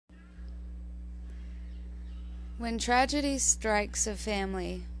When tragedy strikes a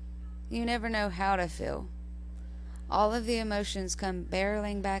family, you never know how to feel. All of the emotions come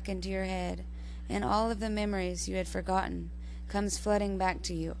barreling back into your head, and all of the memories you had forgotten comes flooding back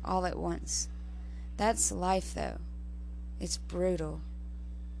to you all at once. That's life, though. It's brutal.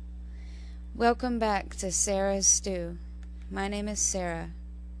 Welcome back to Sarah's Stew. My name is Sarah,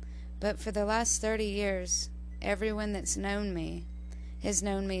 but for the last 30 years, everyone that's known me has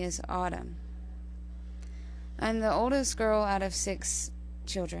known me as Autumn. I'm the oldest girl out of 6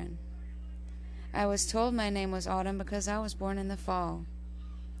 children. I was told my name was Autumn because I was born in the fall.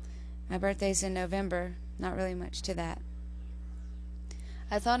 My birthday's in November, not really much to that.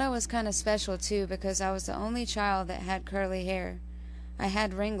 I thought I was kind of special too because I was the only child that had curly hair. I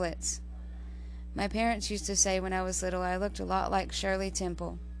had ringlets. My parents used to say when I was little I looked a lot like Shirley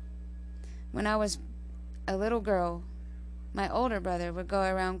Temple. When I was a little girl, my older brother would go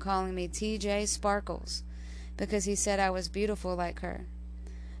around calling me TJ Sparkles because he said I was beautiful like her.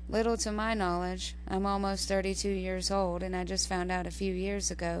 Little to my knowledge, I'm almost 32 years old, and I just found out a few years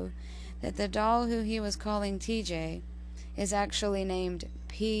ago that the doll who he was calling TJ is actually named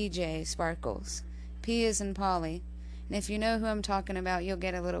PJ Sparkles. P is in Polly, and if you know who I'm talking about, you'll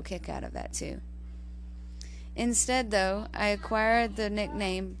get a little kick out of that too. Instead, though, I acquired the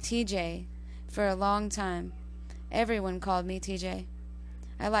nickname TJ for a long time. Everyone called me TJ.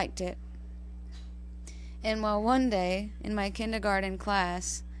 I liked it. And while one day, in my kindergarten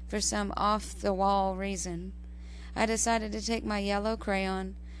class, for some off-the-wall reason, I decided to take my yellow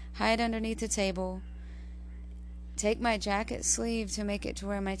crayon, hide underneath the table, take my jacket sleeve to make it to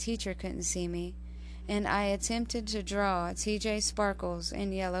where my teacher couldn't see me, and I attempted to draw TJ Sparkles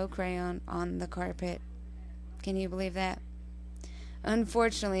in yellow crayon on the carpet. Can you believe that?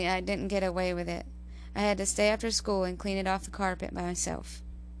 Unfortunately, I didn't get away with it. I had to stay after school and clean it off the carpet by myself.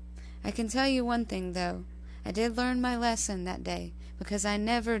 I can tell you one thing, though. I did learn my lesson that day, because I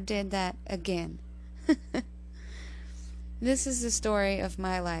never did that again. This is the story of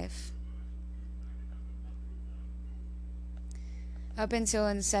my life. Up until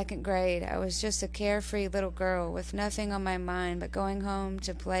in 2nd grade, I was just a carefree little girl with nothing on my mind but going home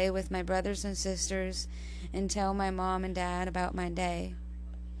to play with my brothers and sisters and tell my mom and dad about my day.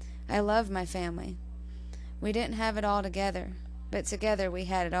 I loved my family. We didn't have it all together, but together we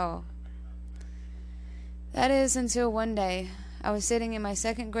had it all. That is until one day I was sitting in my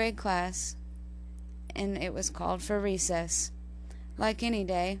 2nd grade class, and it was called for recess. Like any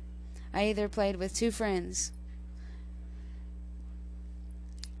day, I either played with 2 friends.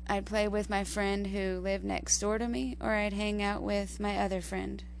 I'd play with my friend who lived next door to me, or I'd hang out with my other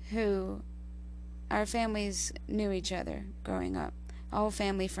friend, who our families knew each other growing up, all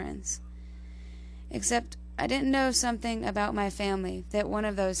family friends. Except I didn't know something about my family that one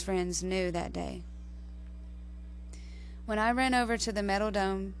of those friends knew that day. When I ran over to the metal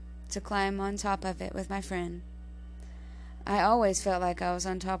dome to climb on top of it with my friend, I always felt like I was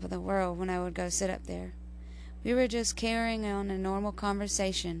on top of the world when I would go sit up there. We were just carrying on a normal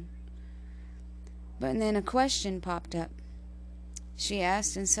conversation. But then a question popped up. She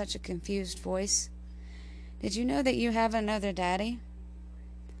asked in such a confused voice, "Did you know that you have another daddy?"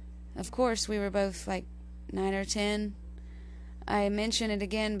 Of course, we were both like 9 or 10. I mention it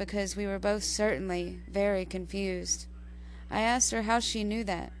again because we were both certainly very confused. I asked her how she knew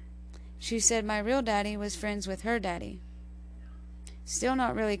that. She said my real daddy was friends with her daddy. Still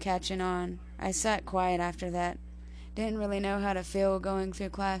not really catching on. I sat quiet after that. Didn't really know how to feel going through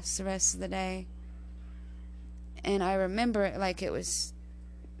class the rest of the day. And I remember it like it was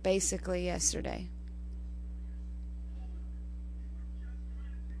basically yesterday.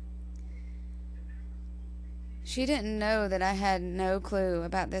 She didn't know that I had no clue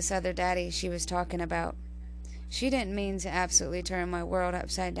about this other daddy she was talking about. She didn't mean to absolutely turn my world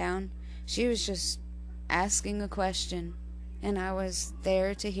upside down. She was just asking a question, and I was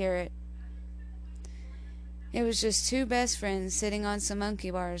there to hear it. It was just 2 best friends sitting on some monkey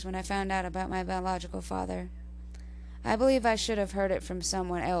bars when I found out about my biological father. I believe I should have heard it from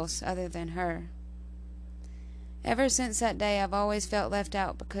someone else other than her. Ever since that day, I've always felt left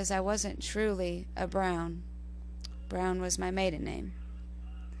out because I wasn't truly a Brown. Brown was my maiden name.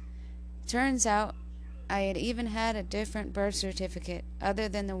 Turns out I had even had a different birth certificate other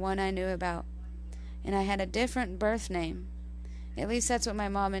than the one I knew about, and I had a different birth name. At least that's what my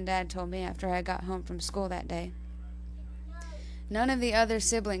mom and dad told me after I got home from school that day. None of the other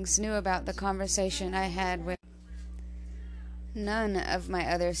siblings knew about the conversation I had with None of my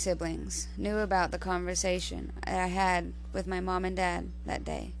other siblings knew about the conversation I had with my mom and dad that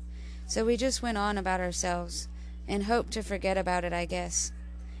day. So we just went on about ourselves and hoped to forget about it, I guess.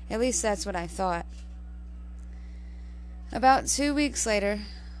 At least that's what I thought. About 2 weeks later,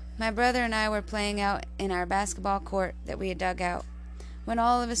 my brother and I were playing out in our basketball court that we had dug out, when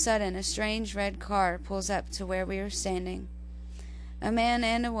all of a sudden a strange red car pulls up to where we were standing. A man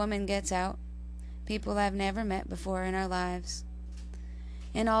and a woman gets out, people I've never met before in our lives.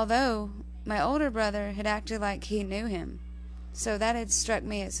 And although my older brother had acted like he knew him, so that had struck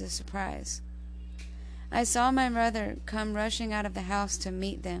me as a surprise. I saw my brother come rushing out of the house to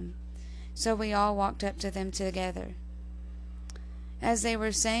meet them, so we all walked up to them together. As they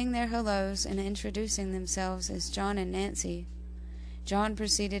were saying their hellos and introducing themselves as John and Nancy, John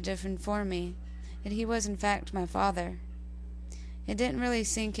proceeded to inform me that he was in fact my father. It didn't really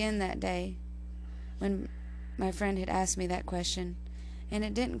sink in that day when my friend had asked me that question, and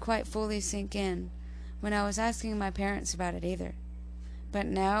it didn't quite fully sink in when I was asking my parents about it either. But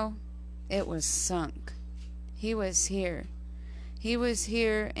now it was sunk. He was here. He was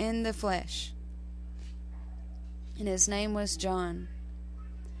here in the flesh. And his name was John.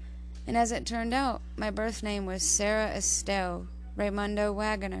 And as it turned out, my birth name was Sarah Estelle Raimundo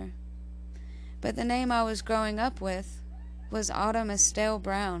Wagoner. But the name I was growing up with was Autumn Estelle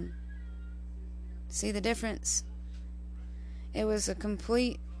Brown. See the difference? It was a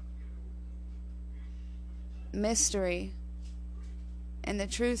complete mystery, and the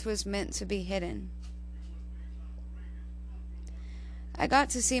truth was meant to be hidden. I got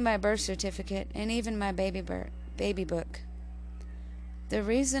to see my birth certificate and even my baby book. The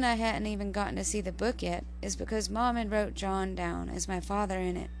reason I hadn't even gotten to see the book yet is because Mom had wrote John down as my father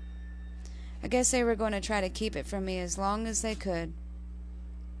in it. I guess they were going to try to keep it from me as long as they could.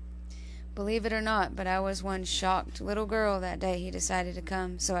 Believe it or not, but I was one shocked little girl that day he decided to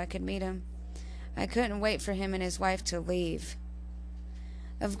come so I could meet him. I couldn't wait for him and his wife to leave.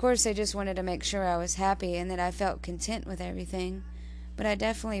 Of course, they just wanted to make sure I was happy and that I felt content with everything, but I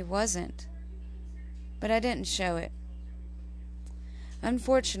definitely wasn't. But I didn't show it.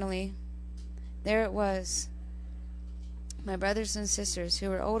 Unfortunately, there it was. My brothers and sisters, who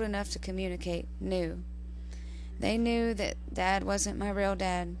were old enough to communicate, knew. They knew that Dad wasn't my real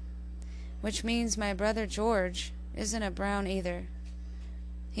dad, which means my brother George isn't a Brown either.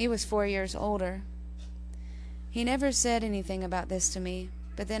 He was 4 years older. He never said anything about this to me,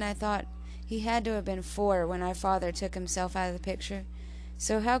 but then I thought he had to have been 4 when our father took himself out of the picture,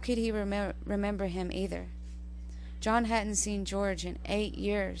 so how could he remember him either? John hadn't seen George in 8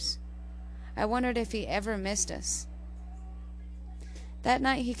 years. I wondered if he ever missed us. That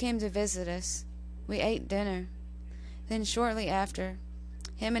night he came to visit us. We ate dinner. Then shortly after,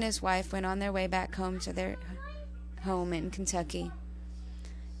 him and his wife went on their way back home to their home in Kentucky.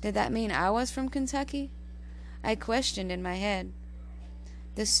 Did that mean I was from Kentucky? I questioned in my head.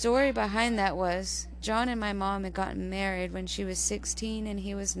 The story behind that was John and my mom had gotten married when she was 16 and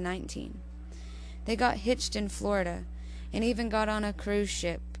he was 19. They got hitched in Florida and even got on a cruise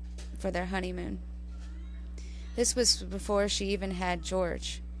ship for their honeymoon. This was before she even had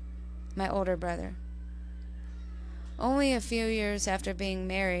George, my older brother. Only a few years after being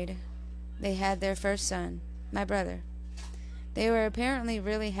married, they had their first son, my brother. They were apparently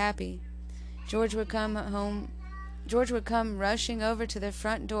really happy. George would come rushing over to the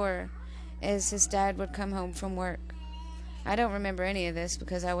front door as his dad would come home from work. I don't remember any of this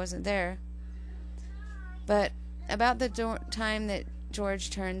because I wasn't there. But about the time that George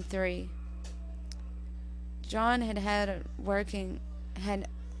turned 3, John had a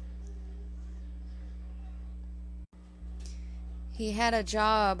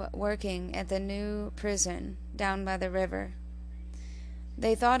job working at the new prison down by the river.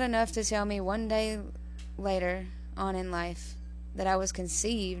 They thought enough to tell me one day later on in life that I was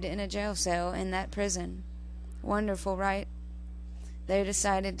conceived in a jail cell in that prison. Wonderful, right? They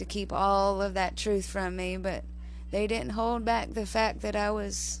decided to keep all of that truth from me, but they didn't hold back the fact that I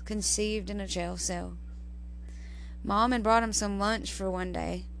was conceived in a jail cell. Mom had brought him some lunch for one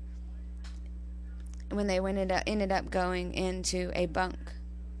day when they ended up going into a bunk.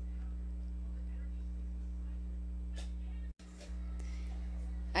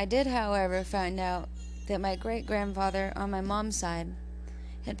 I did, however, find out that my great-grandfather on my mom's side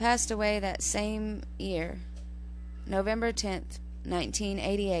had passed away that same year, November 10th,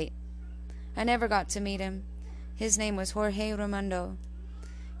 1988. I never got to meet him. His name was Jorge Raimundo.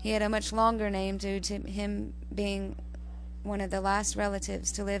 He had a much longer name due to him being one of the last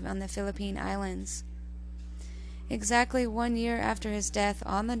relatives to live on the Philippine Islands. Exactly 1 year after his death,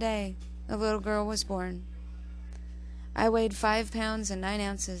 on the day, a little girl was born. I weighed 5 pounds and 9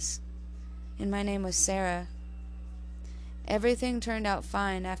 ounces, and my name was Sarah. Everything turned out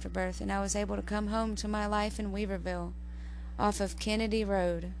fine after birth, and I was able to come home to my life in Weaverville, off of Kennedy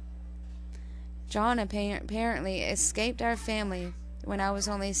Road. John apparently escaped our family when I was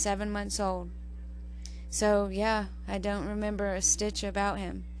only 7 months old. So, yeah, I don't remember a stitch about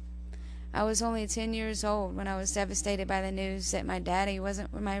him. I was only 10 years old when I was devastated by the news that my daddy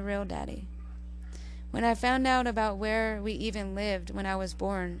wasn't my real daddy. When I found out about where we even lived when I was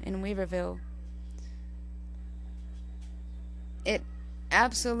born in Weaverville, it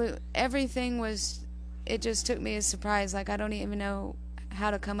just took me as surprise. Like, I don't even know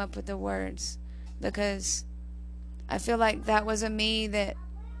how to come up with the words, because I feel like that was a me that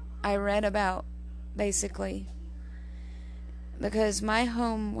I read about, basically. Because my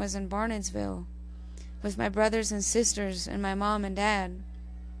home was in Barnardsville with my brothers and sisters and my mom and dad.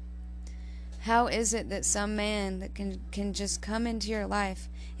 How is it that some man that can just come into your life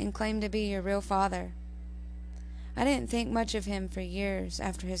and claim to be your real father? I didn't think much of him for years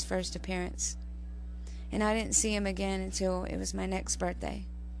after his first appearance, and I didn't see him again until it was my next birthday.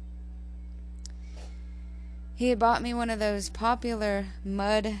 He had bought me one of those popular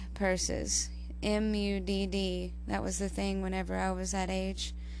mud purses, MUDD. That was the thing whenever I was that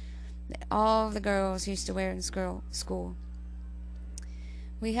age that all the girls used to wear in school.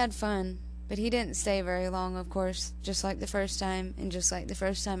 We had fun, but he didn't stay very long, of course, just like the first time, and just like the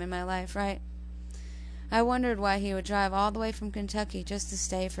first time in my life, right? I wondered why he would drive all the way from Kentucky just to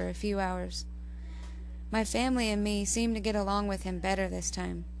stay for a few hours. My family and me seemed to get along with him better this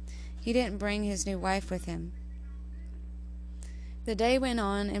time. He didn't bring his new wife with him. The day went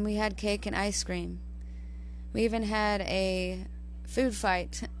on, and we had cake and ice cream. We even had a food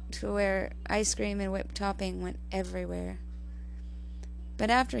fight to where ice cream and whipped topping went everywhere.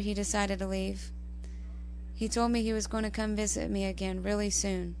 But after he decided to leave, he told me he was going to come visit me again really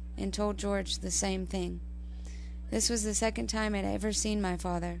soon, and told George the same thing. This was the second time I'd ever seen my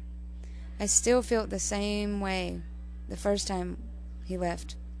father. I still felt the same way the first time he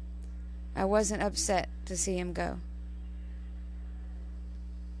left. I wasn't upset to see him go.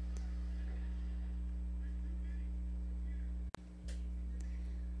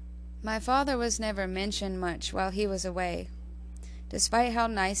 My father was never mentioned much while he was away. Despite how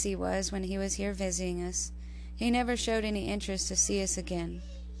nice he was when he was here visiting us, he never showed any interest to see us again.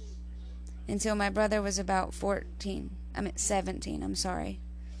 Until my brother was about 17, I'm sorry.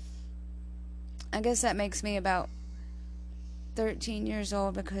 I guess that makes me about 13 years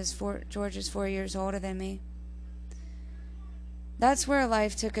old, because George is 4 years older than me. That's where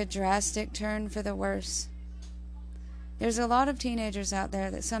life took a drastic turn for the worse. There's a lot of teenagers out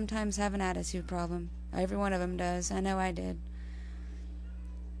there that sometimes have an attitude problem. Every one of them does. I know I did.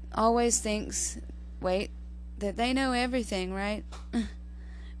 Always thinks, that they know everything, right?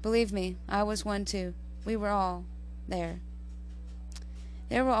 Believe me, I was one too. We were all there.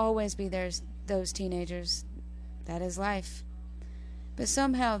 There will always be those teenagers. That is life. But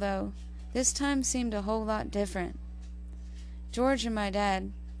somehow, though, this time seemed a whole lot different. George and my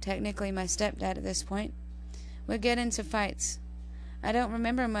dad, technically my stepdad at this point, would get into fights. I don't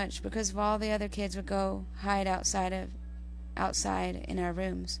remember much because of all the other kids would go hide outside in our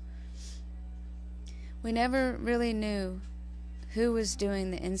rooms. We never really knew who was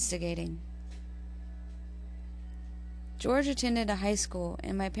doing the instigating. George attended a high school,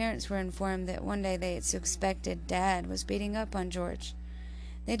 and my parents were informed that one day they had suspected Dad was beating up on George.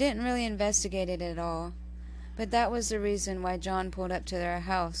 They didn't really investigate it at all, but that was the reason why John pulled up to their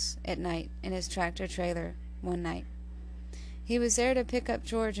house at night in his tractor trailer one night. He was there to pick up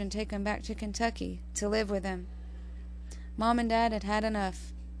George and take him back to Kentucky to live with him. Mom and Dad had had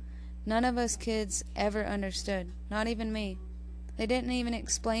enough. None of us kids ever understood, not even me. They didn't even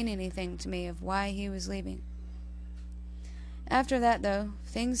explain anything to me of why he was leaving. After that, though,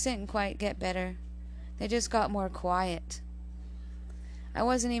 things didn't quite get better. They just got more quiet. I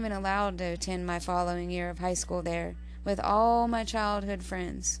wasn't even allowed to attend my following year of high school there with all my childhood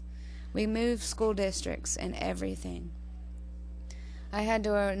friends. We moved school districts and everything. I had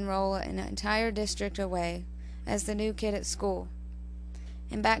to enroll an entire district away as the new kid at school.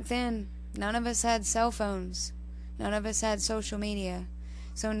 And back then, none of us had cell phones. None of us had social media.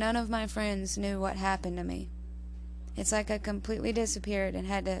 So none of my friends knew what happened to me. It's like I completely disappeared and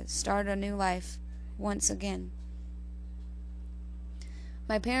had to start a new life once again.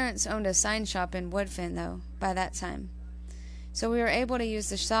 My parents owned a sign shop in Woodfin, though, by that time. So we were able to use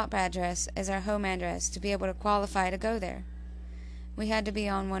the shop address as our home address to be able to qualify to go there. We had to be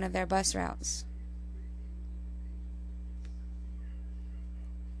on one of their bus routes.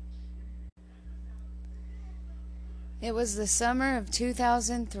 It was the summer of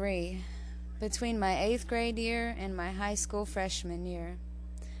 2003, between my 8th grade year and my high school freshman year.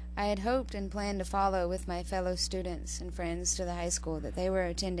 I had hoped and planned to follow with my fellow students and friends to the high school that they were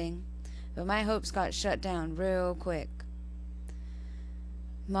attending, but my hopes got shut down real quick.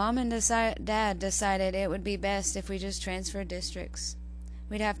 Mom and Dad decided it would be best if we just transferred districts.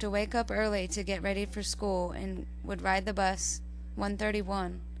 We'd have to wake up early to get ready for school and would ride the bus,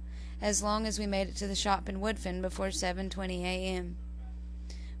 131, as long as we made it to the shop in Woodfin before 7:20 a.m.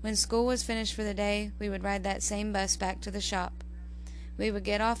 When school was finished for the day, we would ride that same bus back to the shop. We would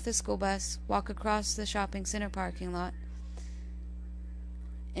get off the school bus, walk across the shopping center parking lot,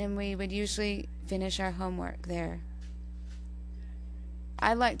 and we would usually finish our homework there.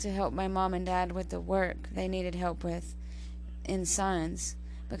 I liked to help my mom and dad with the work they needed help with in science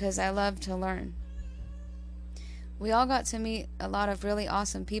because I loved to learn. We all got to meet a lot of really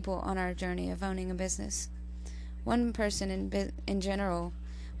awesome people on our journey of owning a business. One person in general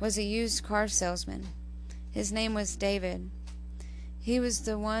was a used car salesman. His name was David. He was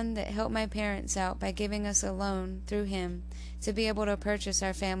the one that helped my parents out by giving us a loan through him to be able to purchase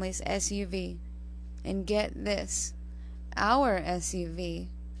our family's SUV. And get this, our SUV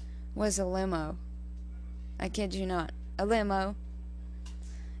was a limo. I kid you not, a limo.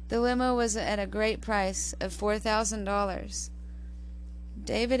 The limo was at a great price of $4,000.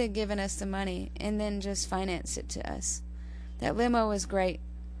 David had given us the money and then just financed it to us. That limo was great.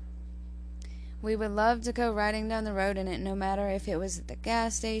 We would love to go riding down the road in it, no matter if it was at the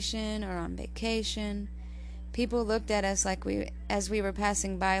gas station or on vacation. People looked at us as we were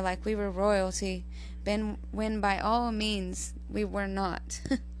passing by like we were royalty, when by all means we were not.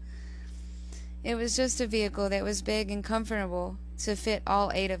 It was just a vehicle that was big and comfortable to fit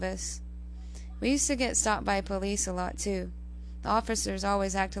all 8 of us. We used to get stopped by police a lot too. The officers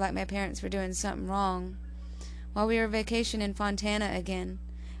always acted like my parents were doing something wrong. While we were vacationing in Fontana again,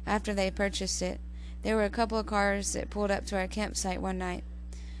 after they purchased it, there were a couple of cars that pulled up to our campsite one night.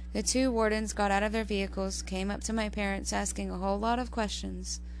 The 2 wardens got out of their vehicles, came up to my parents asking a whole lot of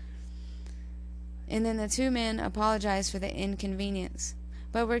questions. And then the 2 men apologized for the inconvenience,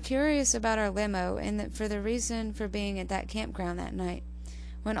 but were curious about our limo and for the reason for being at that campground that night,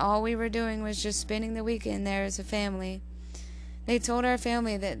 when all we were doing was just spending the weekend there as a family. They told our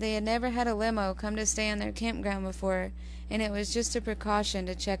family that they had never had a limo come to stay on their campground before, and it was just a precaution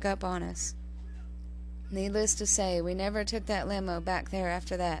to check up on us. Needless to say, we never took that limo back there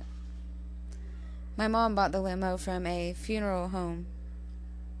after that. My mom bought the limo from a funeral home.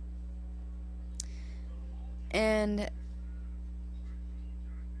 And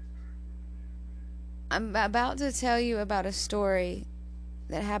I'm about to tell you about a story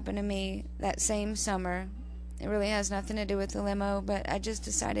that happened to me that same summer. It really has nothing to do with the limo, but I just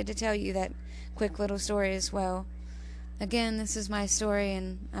decided to tell you that quick little story as well. Again, this is my story,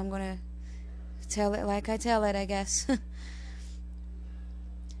 and I'm going to tell it like I tell it, I guess.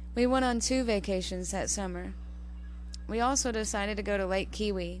 We went on 2 vacations that summer. We also decided to go to Lake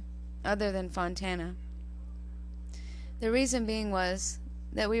Keowee, other than Fontana. The reason being was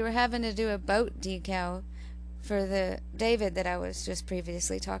that we were having to do a boat decal for the David that I was just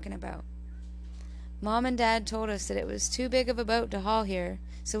previously talking about. Mom and Dad told us that it was too big of a boat to haul here,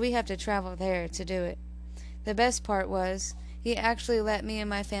 so we have to travel there to do it. The best part was, he actually let me and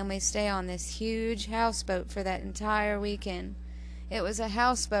my family stay on this huge houseboat for that entire weekend. It was a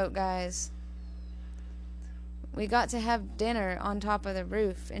houseboat, guys. We got to have dinner on top of the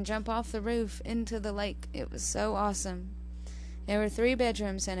roof and jump off the roof into the lake. It was so awesome. There were 3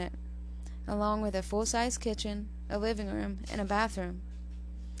 bedrooms in it, along with a full-size kitchen, a living room, and a bathroom.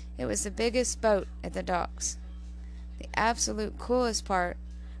 It was the biggest boat at the docks. The absolute coolest part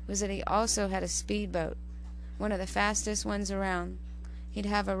was that he also had a speedboat, one of the fastest ones around. He'd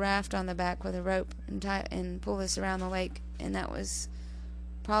have a raft on the back with a rope and pull us around the lake, and that was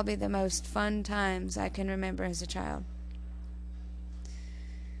probably the most fun times I can remember as a child.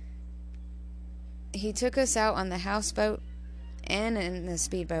 He took us out on the houseboat and in the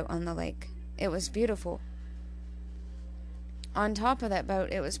speedboat on the lake. It was beautiful. On top of that boat,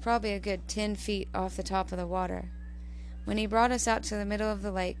 it was probably a good 10 feet off the top of the water. When he brought us out to the middle of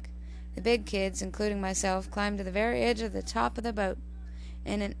the lake, the big kids, including myself, climbed to the very edge of the top of the boat,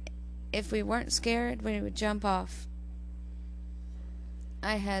 and if we weren't scared, we would jump off.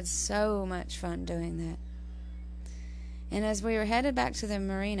 I had so much fun doing that. And as we were headed back to the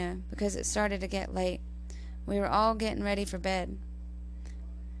marina, because it started to get late, we were all getting ready for bed.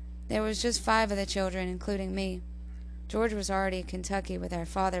 There was just 5 of the children, including me. George was already in Kentucky with our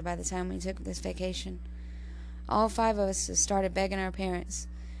father by the time we took this vacation. All 5 of us started begging our parents,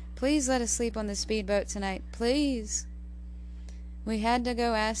 "Please let us sleep on the speedboat tonight, please." We had to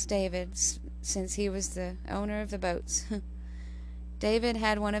go ask David, since he was the owner of the boats. David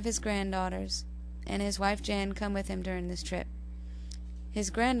had one of his granddaughters and his wife Jan come with him during this trip. His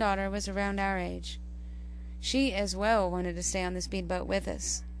granddaughter was around our age. She as well wanted to stay on the speedboat with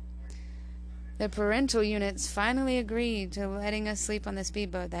us. The parental units finally agreed to letting us sleep on the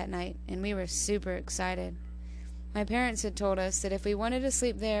speedboat that night, and we were super excited. My parents had told us that if we wanted to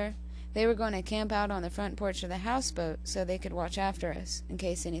sleep there, they were going to camp out on the front porch of the houseboat so they could watch after us in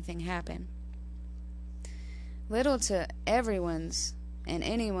case anything happened. Little to everyone's and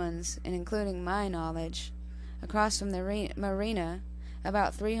anyone's, and including my knowledge, across from the marina,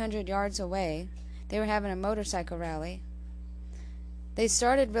 about 300 yards away, they were having a motorcycle rally. They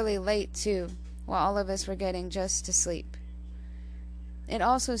started really late, too, while all of us were getting just to sleep. It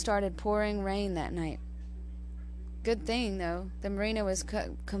also started pouring rain that night. Good thing, though, the marina was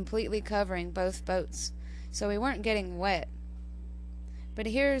completely covering both boats, so we weren't getting wet. But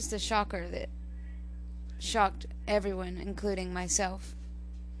here's the shocker that shocked everyone, including myself.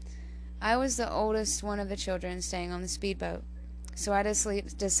 I was the oldest one of the children staying on the speedboat, so I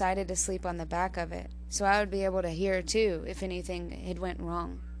decided to sleep on the back of it, so I would be able to hear, too, if anything had went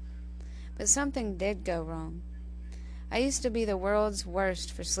wrong. But something did go wrong. I used to be the world's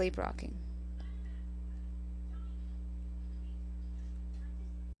worst for sleepwalking.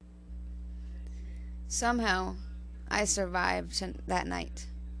 Somehow, I survived that night.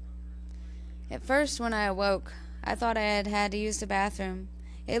 At first, when I awoke, I thought I had to use the bathroom.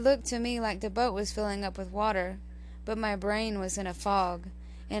 It looked to me like the boat was filling up with water, but my brain was in a fog,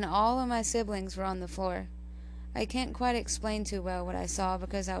 and all of my siblings were on the floor. I can't quite explain too well what I saw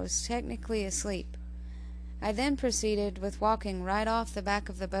because I was technically asleep. I then proceeded with walking right off the back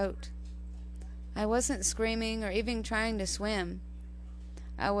of the boat. I wasn't screaming or even trying to swim.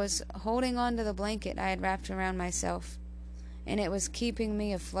 I was holding on to the blanket I had wrapped around myself, and it was keeping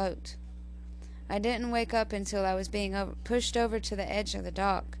me afloat. I didn't wake up until I was being pushed over to the edge of the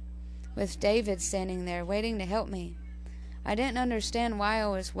dock, with David standing there waiting to help me. I didn't understand why I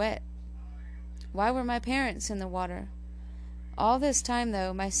was wet. Why were my parents in the water? All this time,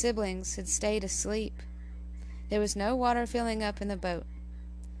 though, my siblings had stayed asleep. There was no water filling up in the boat.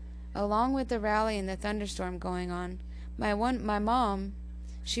 Along with the rally and the thunderstorm going on, my mom,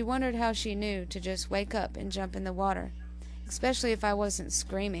 she wondered how she knew to just wake up and jump in the water, especially if I wasn't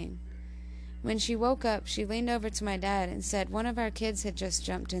screaming. When she woke up, she leaned over to my dad and said one of our kids had just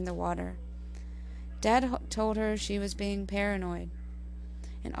jumped in the water. Dad told her she was being paranoid.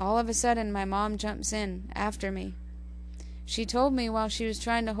 And all of a sudden, my mom jumps in after me. She told me while she was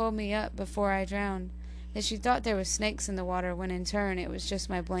trying to hold me up before I drowned that she thought there were snakes in the water when in turn it was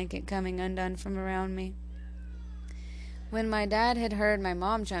just my blanket coming undone from around me. When my dad had heard my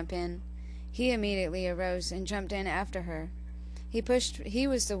mom jump in, he immediately arose and jumped in after her. He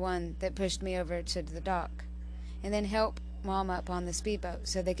was the one that pushed me over to the dock, and then helped Mom up on the speedboat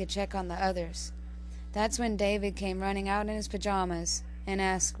so they could check on the others. That's when David came running out in his pajamas and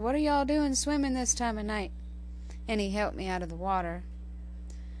asked, "What are y'all doing swimming this time of night?" And he helped me out of the water.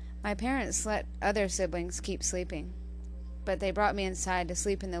 My parents let other siblings keep sleeping, but they brought me inside to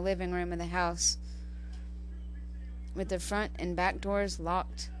sleep in the living room of the house, with the front and back doors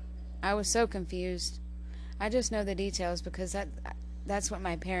locked. I was so confused. I just know the details because that's what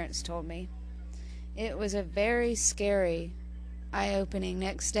my parents told me. It was a very scary, eye-opening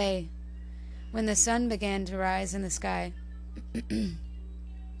next day when the sun began to rise in the sky.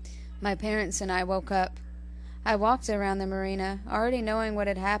 My parents and I woke up. I walked around the marina, already knowing what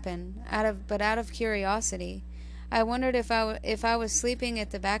had happened, out of curiosity. I wondered if I was sleeping at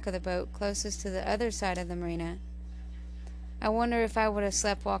the back of the boat, closest to the other side of the marina. I wonder if I would have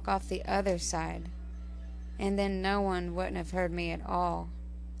sleptwalked off the other side, and then no one wouldn't have heard me at all,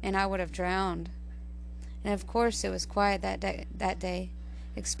 and I would have drowned. And of course it was quiet that day,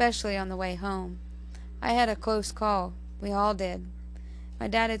 especially on the way home. I had a close call. We all did. My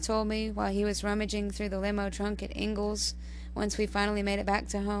dad had told me while he was rummaging through the limo trunk at Ingalls, once we finally made it back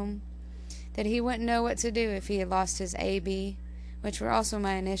to home, that he wouldn't know what to do if he had lost his A.B., which were also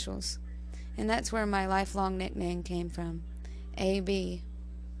my initials. And that's where my lifelong nickname came from. A.B.,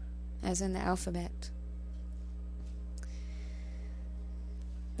 as in the alphabet.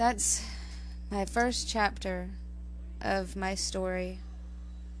 That's my first chapter of my story,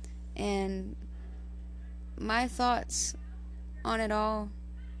 and my thoughts on it all.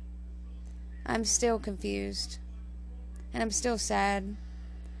 I'm still confused, and I'm still sad,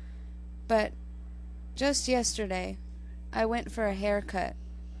 but just yesterday I went for a haircut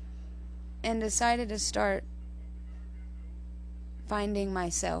and decided to start finding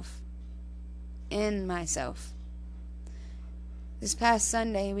myself in myself. This past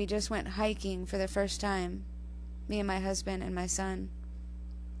Sunday, we just went hiking for the first time, me and my husband and my son.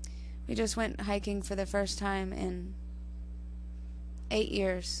 We just went hiking for the first time, and 8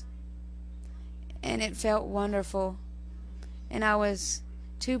 years. And it felt wonderful. And I was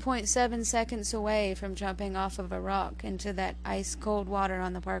 2.7 seconds away from jumping off of a rock into that ice cold water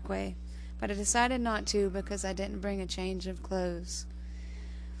on the parkway. But I decided not to because I didn't bring a change of clothes.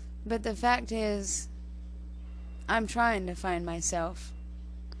 But the fact is, I'm trying to find myself.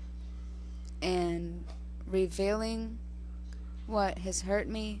 And revealing what has hurt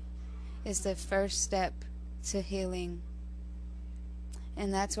me is the first step to healing.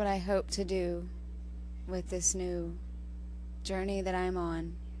 And that's what I hope to do with this new journey that I'm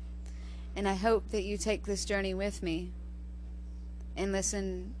on. And I hope that you take this journey with me and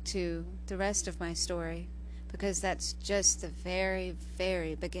listen to the rest of my story, because that's just the very,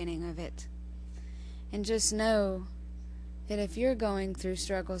 very beginning of it. And just know that if you're going through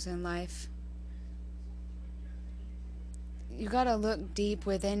struggles in life, you gotta look deep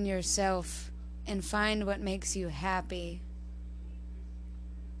within yourself and find what makes you happy.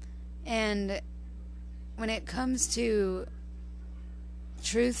 And when it comes to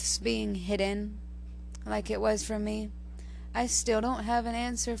truths being hidden, like it was for me, I still don't have an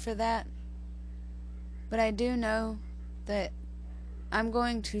answer for that. But I do know that I'm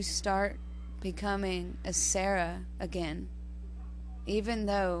going to start becoming a Sarah again, even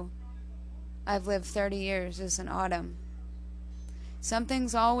though I've lived 30 years as an Autumn.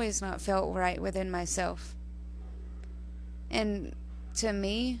 Something's always not felt right within myself. And to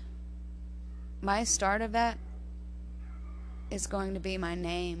me, my start of that is going to be my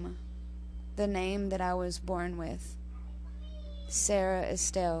name, the name that I was born with, Sarah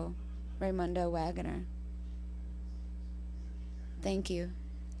Estelle Raimundo Wagoner. Thank you.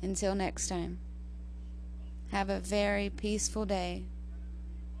 Until next time. Have a very peaceful day.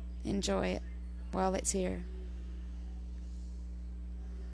 Enjoy it while it's here.